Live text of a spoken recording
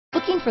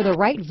Looking for the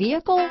right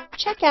vehicle?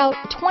 Check out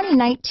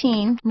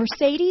 2019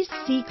 Mercedes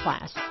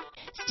C-Class.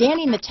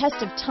 Standing the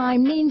test of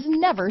time means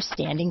never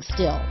standing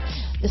still.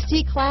 The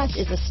C-Class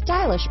is a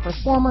stylish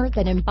performer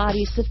that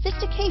embodies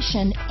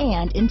sophistication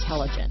and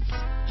intelligence.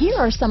 Here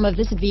are some of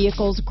this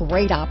vehicle's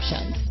great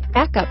options: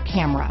 backup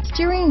camera,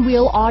 steering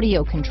wheel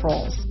audio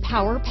controls,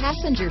 power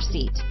passenger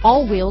seat,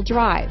 all-wheel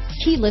drive,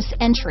 keyless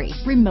entry,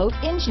 remote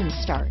engine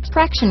start,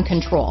 traction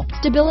control,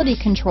 stability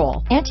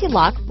control,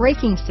 anti-lock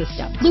braking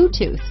system,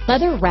 Bluetooth,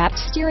 leather-wrapped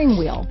steering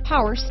wheel,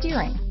 power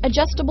steering,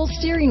 adjustable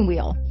steering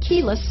wheel,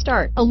 keyless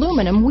start,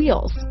 aluminum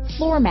wheels,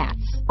 floor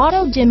mats,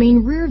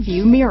 auto-dimming rear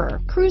view mirror,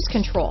 cruise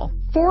control,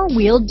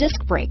 four-wheel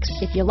disc brakes.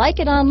 If you like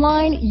it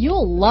online,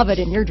 you'll love it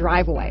in your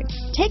driveway.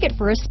 Take it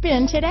for a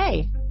spin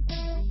today.